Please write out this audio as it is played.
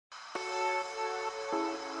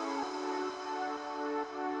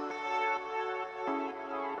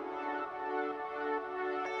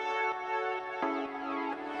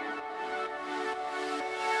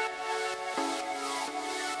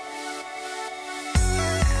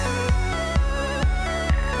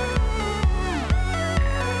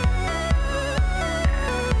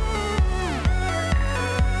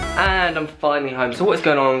And I'm finally home. So what's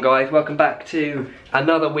going on, guys? Welcome back to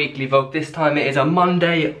another weekly vlog. This time it is a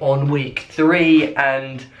Monday on week 3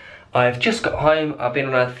 and I've just got home. I've been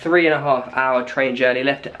on a 3.5 hour train journey.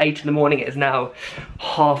 Left at 8 in the morning. It is now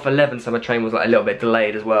 11:30, so my train was like a little bit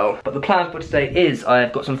delayed as well. But the plan for today is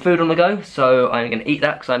I've got some food on the go, so I'm going to eat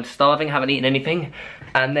that because I'm starving, haven't eaten anything.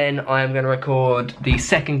 And then I'm going to record the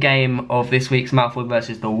second game of this week's Mouthful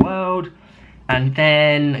versus the World. And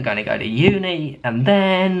then I'm going to go to uni, and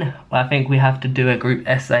then I think we have to do a group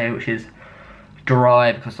essay, which is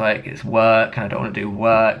dry because like it's work and I don't want to do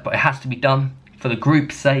work, but it has to be done for the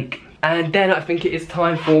group's sake. And then I think it is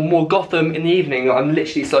time for more Gotham in the evening. I'm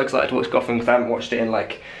literally so excited to watch Gotham because I haven't watched it in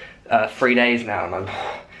like 3 days now, and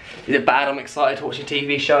is it bad I'm excited to watch a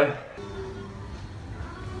TV show?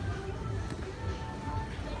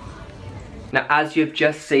 Now, as you've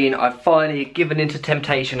just seen, I've finally given into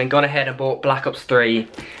temptation and gone ahead and bought Black Ops 3.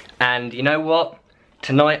 And you know what?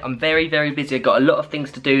 Tonight, I'm very, very busy. I've got a lot of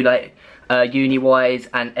things to do, like uni-wise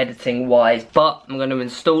and editing-wise. But I'm going to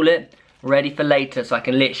install it, ready for later, so I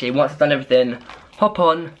can literally, once I've done everything, hop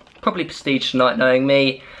on, probably Prestige tonight, knowing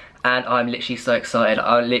me. And I'm literally so excited.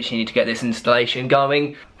 I literally need to get this installation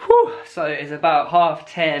going. Whew. So it's about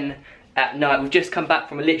 10:30 at night. We've just come back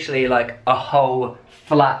from literally like a whole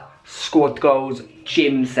flat squad goals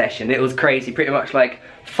gym session. It was crazy. Pretty much like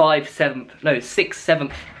 6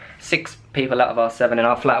 people out of our 7 in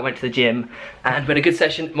our flat went to the gym, and we had a good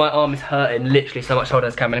session. My arm is hurting literally so much. Hold on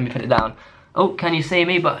this camera, let me put it down. Oh, can you see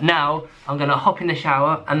me? But now I'm gonna hop in the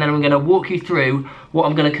shower and then I'm gonna walk you through what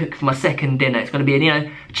I'm gonna cook for my second dinner. It's gonna be, you know,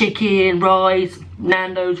 chicken, rice,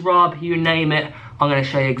 Nando's, rub, you name it. I'm gonna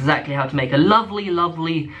show you exactly how to make a lovely,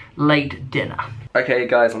 lovely late dinner. Okay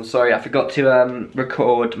guys, I'm sorry, I forgot to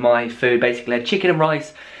record my food. Basically I had chicken and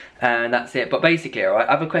rice and that's it. But basically, alright,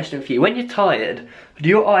 I have a question for you. When you're tired, do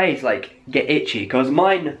your eyes like get itchy? Because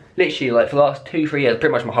mine, literally like for the last 2-3 years,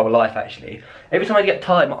 pretty much my whole life actually, every time I get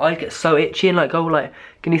tired my eyes get so itchy and like, oh, like,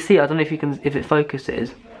 can you see? I don't know if you can, if it focuses.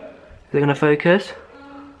 Is it gonna focus?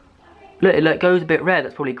 Look, it like goes a bit red.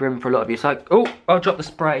 That's probably grim for a lot of you. So oh, I'll drop the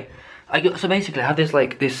spray. So basically I have this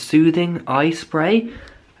like this soothing eye spray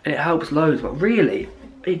and it helps loads, but really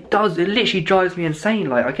it does, it literally drives me insane.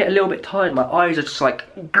 Like I get a little bit tired, my eyes are just like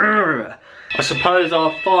grrr. I suppose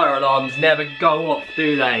our fire alarms never go off,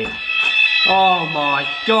 do they? Oh my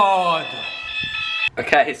god.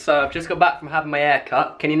 Okay, so I've just got back from having my hair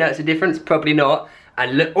cut. Can you notice a difference? Probably not.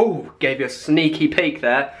 And look, oh, gave you a sneaky peek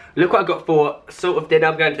there. Look what I got for sort of dinner.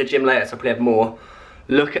 I'm going to the gym later, so I'll probably have more.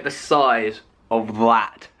 Look at the size of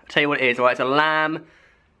that. I'll tell you what it is, right? It's a lamb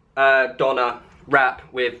doner wrap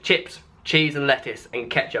with chips, cheese and lettuce and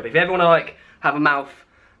ketchup. If you ever want to like have a mouth,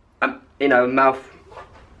 you know, mouth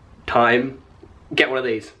time, get one of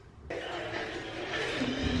these.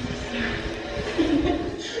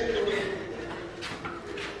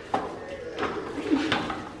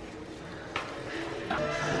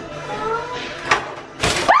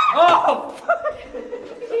 Oh!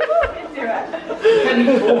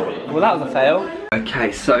 Well, that was a fail.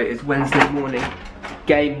 Okay, so it's Wednesday morning,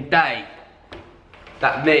 game day.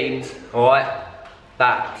 That means, alright,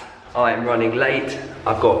 that I am running late.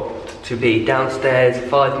 I've got to be downstairs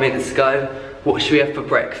 5 minutes ago. What should we have for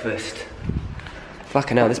breakfast?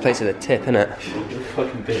 Fucking hell, this place is a tip, isn't it?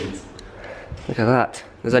 Fucking bins. Look at that.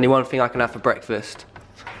 There's only one thing I can have for breakfast.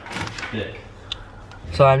 Yeah.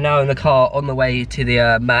 So I'm now in the car on the way to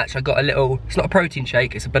the match. I got a little, it's not a protein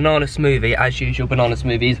shake, it's a banana smoothie. As usual, banana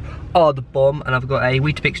smoothies are the bomb. And I've got a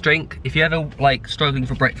Weetabix drink. If you're ever like struggling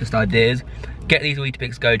for breakfast ideas, get these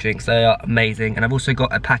Weetabix Go drinks, they are amazing. And I've also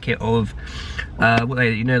got a packet of,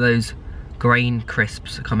 you know those grain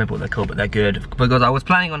crisps, I can't remember what they're called, but they're good. Because I was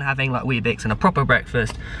planning on having like Weetabix and a proper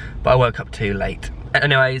breakfast, but I woke up too late.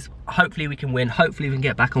 Anyways, hopefully we can win, hopefully we can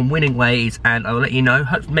get back on winning ways, and I'll let you know.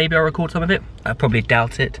 Maybe I'll record some of it, I probably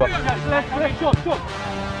doubt it. Overlap.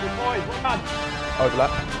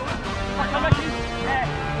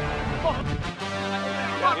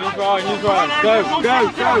 He's right. Go.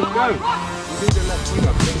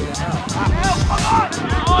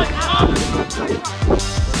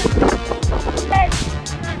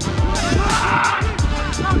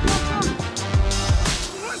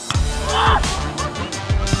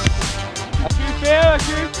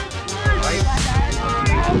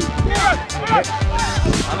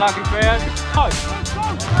 Unlucky, Fian. Oh.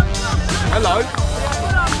 Hello.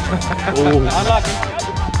 Unlucky.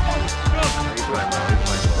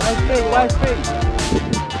 Where's Pete?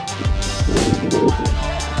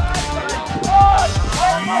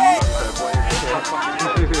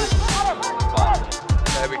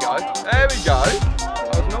 There we go. There we go. That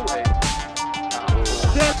was naughty.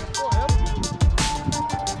 Yeah!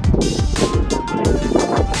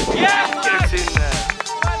 Get in there.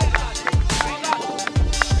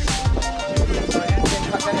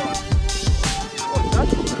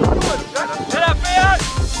 Get up, Fian!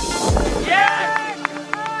 Yeah!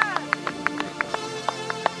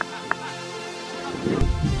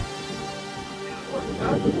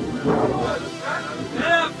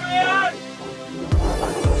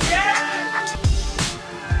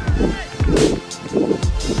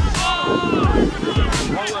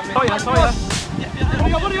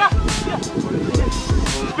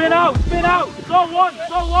 Spin out, spin out! So one,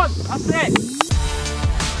 that's it!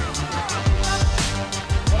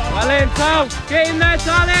 Well in, Tal! Get in there,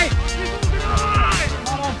 Tally!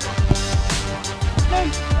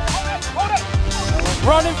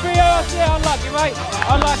 Running for you, that's it, unlucky mate,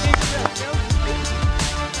 unlucky.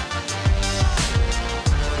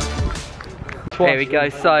 Here we go,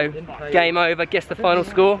 so game over, guess the final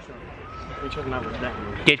score?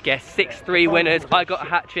 Good guess, 6-3 winners. I got a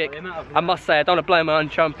hat-trick. I must say, I don't want to blow my own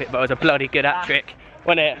trumpet, but it was a bloody good hat-trick,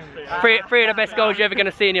 wasn't it? Three of the best goals you're ever going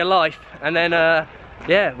to see in your life. And then,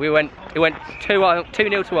 yeah, it went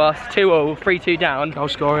 2-0 to us, 2-all, 3-2 down. I'll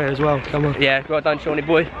score it as well, come on. Yeah, well done, Shawnee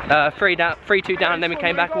boy. 3-2 down, and then we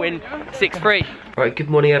came back and win 6-3. Right, good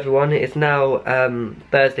morning everyone. It's now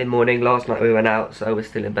Thursday morning. Last night we went out, so we're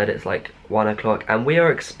still in bed. It's like 1 o'clock, and we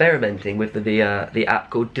are experimenting with the app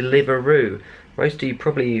called Deliveroo. Most of you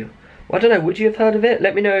probably, well, I don't know, would you have heard of it?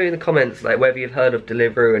 Let me know in the comments, like, whether you've heard of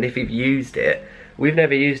Deliveroo and if you've used it. We've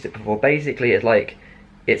never used it before. Basically, it's like,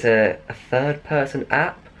 it's a third-person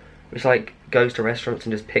app which like goes to restaurants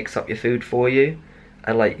and just picks up your food for you,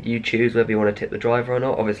 and like you choose whether you want to tip the driver or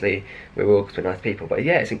not. Obviously, we're all nice people, but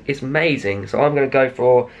yeah, it's amazing. So I'm gonna go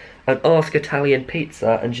for an Ask Italian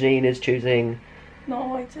pizza, and Janine is choosing.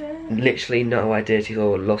 No idea. Literally no idea. She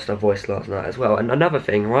all lost her voice last night as well. And another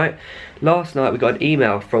thing, right? Last night we got an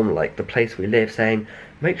email from like the place we live saying,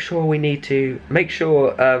 make sure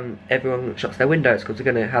everyone shuts their windows because we're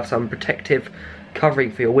gonna have some protective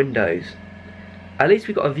covering for your windows. At least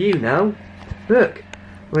we got a view now. Look.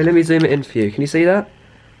 Wait, let me zoom it in for you. Can you see that?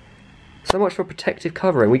 So much for protective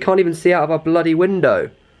covering. We can't even see out of our bloody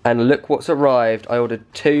window. And look what's arrived. I ordered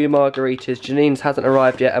 2 margaritas. Janine's hasn't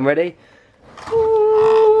arrived yet. I'm ready.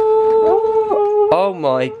 Oh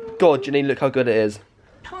my god, Janine, look how good it is.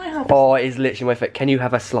 Can I have Oh, it is literally my favourite. Can you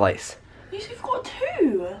have a slice? You've got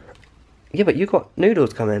 2. Yeah, but you got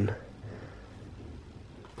noodles coming.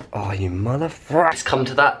 Oh, you motherfucker. It's come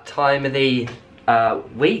to that time of the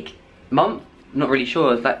week, month. Not really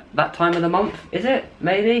sure. Is that time of the month? Is it?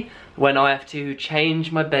 Maybe? When I have to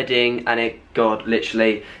change my bedding, and God,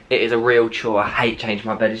 literally, it is a real chore. I hate changing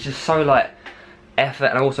my bed. It's just so like effort.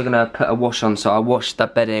 And I'm also gonna put a wash on, so I washed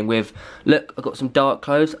that bedding with. Look, I've got some dark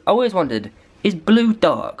clothes. I always wondered, is blue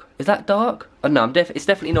dark? Is that dark? Oh no, it's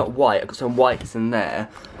definitely not white. I've got some whites in there.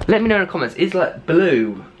 Let me know in the comments. Is like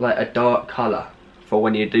blue like a dark colour for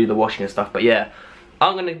when you do the washing and stuff? But yeah,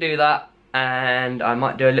 I'm gonna do that, and I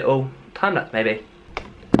might do a little time lapse maybe.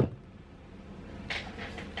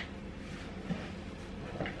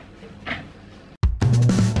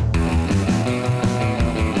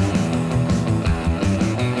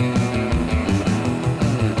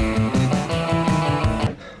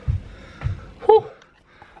 Whew.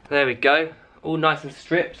 There we go, all nice and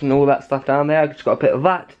stripped and all that stuff down there. I've just got a bit of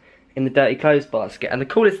that in the dirty clothes basket. And the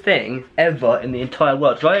coolest thing ever in the entire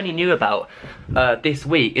world, which I only knew about this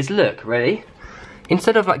week, is look, ready?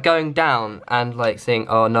 Instead of like going down and like saying,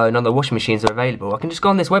 oh no, none of the washing machines are available, I can just go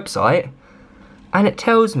on this website and it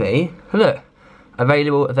tells me, look,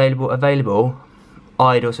 available, available, available,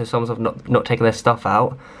 idle, so someone's not taking their stuff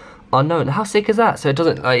out, unknown. How sick is that? So it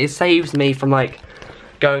doesn't, like, it saves me from like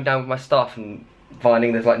going down with my stuff and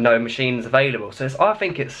finding there's like no machines available. So I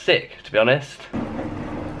think it's sick, to be honest.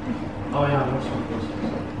 Oh yeah,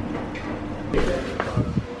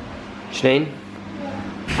 that's Janine?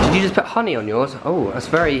 Did you just put honey on yours? Oh, that's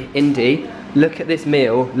very indie. Look at this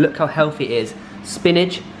meal. Look how healthy it is.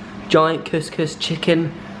 Spinach, giant couscous,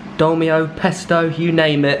 chicken, dolmio, pesto, you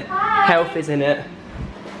name it. Health is in it.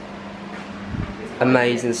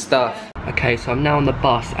 Amazing stuff. Okay, so I'm now on the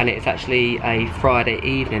bus, and it's actually a Friday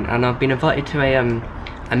evening, and I've been invited to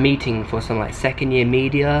a a meeting for some like second year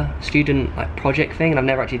media student like project thing, and I've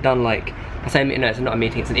never actually done like, I say no, it's not a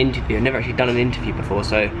meeting, it's an interview. I've never actually done an interview before,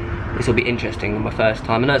 so this will be interesting, my first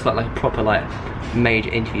time. I know it's not like a proper like major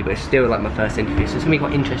interview, but it's still like my first interview, so it's gonna be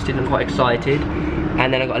quite interesting and quite excited.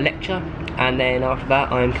 And then I've got a lecture, and then after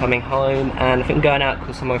that I'm coming home, and I think I'm going out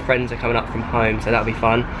because some of my friends are coming up from home, so that'll be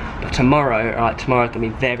fun. But tomorrow's gonna be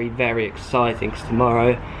very, very exciting, because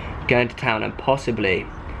tomorrow going to town and possibly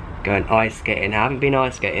going ice skating. I haven't been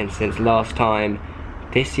ice skating since last time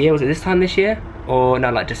this year. Was it this time this year? Or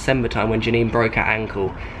no, like December time when Janine broke her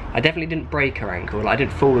ankle. I definitely didn't break her ankle, like I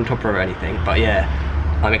didn't fall on top of her or anything, but yeah,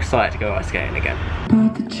 I'm excited to go ice skating again.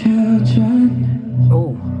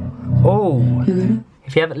 Oh,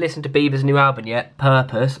 if you haven't listened to Bieber's new album yet,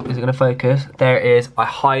 Purpose, is it going to focus? There it is. I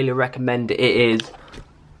highly recommend it. It is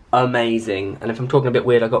amazing. And if I'm talking a bit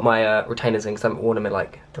weird, I got my retainers in because I haven't worn them in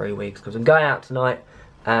like 3 weeks, because I'm going out tonight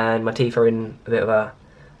and my teeth are in a bit of a,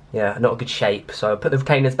 yeah, not a good shape. So I put the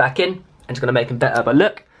retainers back in and it's going to make them better. But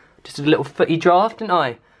look, just a little footy draft, didn't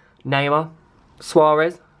I? Neymar,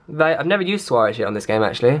 Suarez. I've never used Suarez yet on this game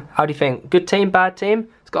actually. How do you think? Good team, bad team?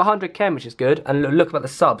 It's got 100 chem, which is good. And look about the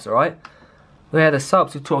subs, alright? Where are the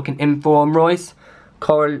subs? We're talking Inform, Royce,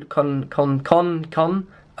 Nolito,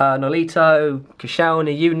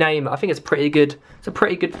 Koscielny, you name it. I think it's pretty good. It's a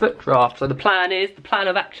pretty good foot draft. So the plan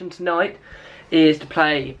of action tonight is to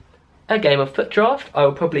play a game of foot draft. I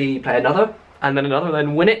will probably play another, and then another, and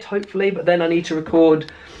then win it, hopefully. But then I need to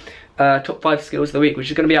record top 5 skills of the week, which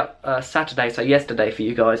is going to be up Saturday, so yesterday for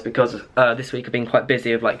you guys, because this week I've been quite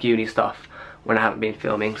busy with like uni stuff when I haven't been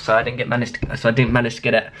filming, so I didn't manage to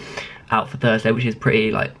get it out for Thursday, which is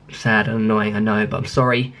pretty like sad and annoying, I know, but I'm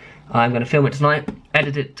sorry. I'm going to film it tonight,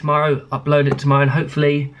 edit it tomorrow, upload it tomorrow, and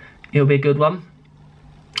hopefully it'll be a good one.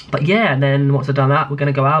 But yeah, and then once I've done that, we're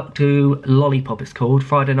going to go out to Lollipop, it's called.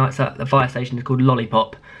 Friday nights at the fire station is called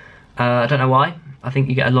Lollipop. I don't know why. I think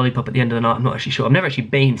you get a lollipop at the end of the night. I'm not actually sure. I've never actually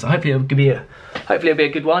been, so hopefully it'll be a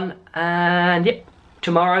good one. And yeah,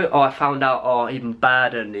 tomorrow, I found out even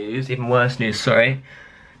badder news, even worse news. Sorry,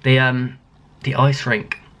 the ice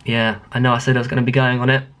rink. Yeah, I know. I said I was going to be going on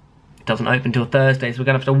it. It doesn't open till Thursday, so we're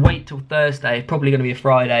going to have to wait till Thursday. Probably going to be a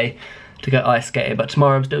Friday to go ice skating. But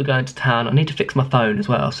tomorrow I'm still going to town. I need to fix my phone as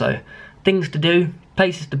well. So things to do,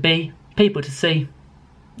 places to be, people to see.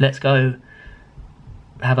 Let's go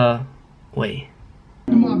have a wee.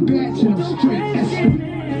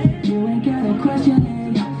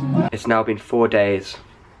 It's now been 4 days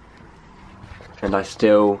and I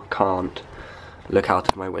still can't look out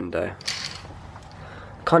of my window.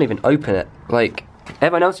 Can't even open it. Like,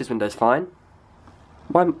 everyone else's window's fine.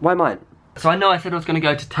 Why mine? So I know I said I was going to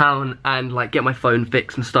go to town and like get my phone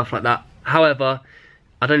fixed and stuff like that. However,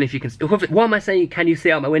 I don't know if you can. Why am I saying can you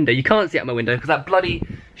see out my window? You can't see out my window because that bloody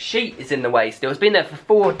sheet is in the way still. It's been there for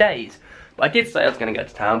 4 days. But I did say I was going to go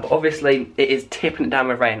to town, but obviously it is tipping it down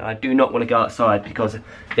with rain. I do not want to go outside because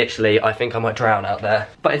literally I think I might drown out there.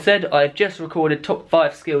 But instead, I've just recorded top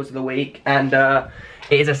 5 skills of the week, and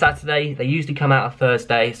it is a Saturday. They usually come out on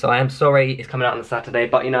Thursday, so I am sorry it's coming out on a Saturday.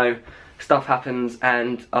 But you know, stuff happens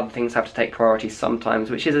and other things have to take priority sometimes,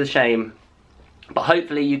 which is a shame. But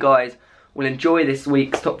hopefully you guys will enjoy this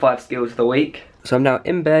week's top 5 skills of the week. So I'm now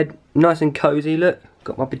in bed, nice and cozy, look.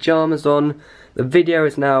 Got my pyjamas on. The video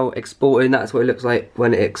is now exporting. That's what it looks like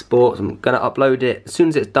when it exports. I'm gonna upload it as soon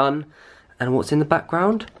as it's done. And what's in the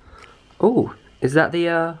background? Oh, is that the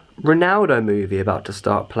Ronaldo movie about to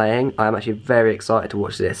start playing? I'm actually very excited to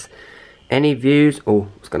watch this. Any views? Oh,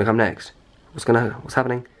 what's gonna come next? What's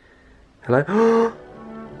happening? Hello?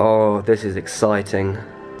 Oh, this is exciting.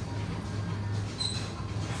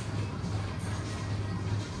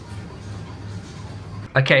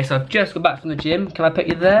 Okay, so I've just got back from the gym. Can I put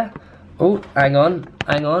you there? Oh, hang on.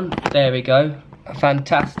 There we go. A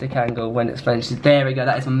fantastic angle when it's finished. There we go,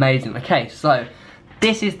 that is amazing. Okay, so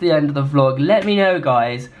this is the end of the vlog. Let me know,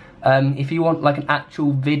 guys, if you want like an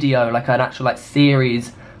actual video, like an actual like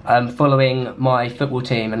series following my football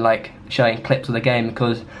team and like showing clips of the game,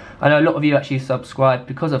 because I know a lot of you actually subscribe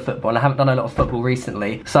because of football, and I haven't done a lot of football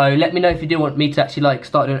recently. So let me know if you do want me to actually like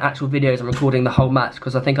start doing actual videos and recording the whole match,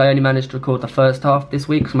 because I think I only managed to record the first half this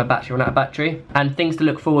week because my battery ran out of battery. And things to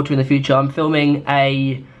look forward to in the future. I'm filming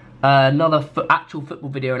another actual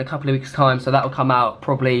football video in a couple of weeks' time, so that will come out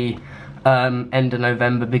probably end of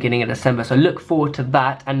November, beginning of December, so look forward to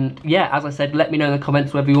that. And yeah, as I said, let me know in the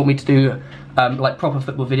comments whether you want me to do like proper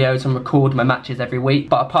football videos and record my matches every week.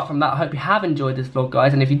 But apart from that, I hope you have enjoyed this vlog,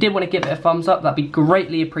 guys, and if you did want to give it a thumbs up, that'd be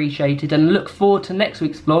greatly appreciated. And look forward to next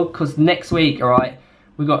week's vlog, because next week, alright,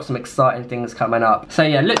 we've got some exciting things coming up. So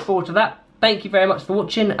yeah, look forward to that. thank you very much for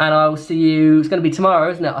watching, and I will see you, it's going to be tomorrow,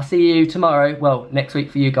 isn't it? I'll see you tomorrow, well, next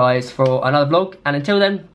week for you guys, for another vlog, and until then,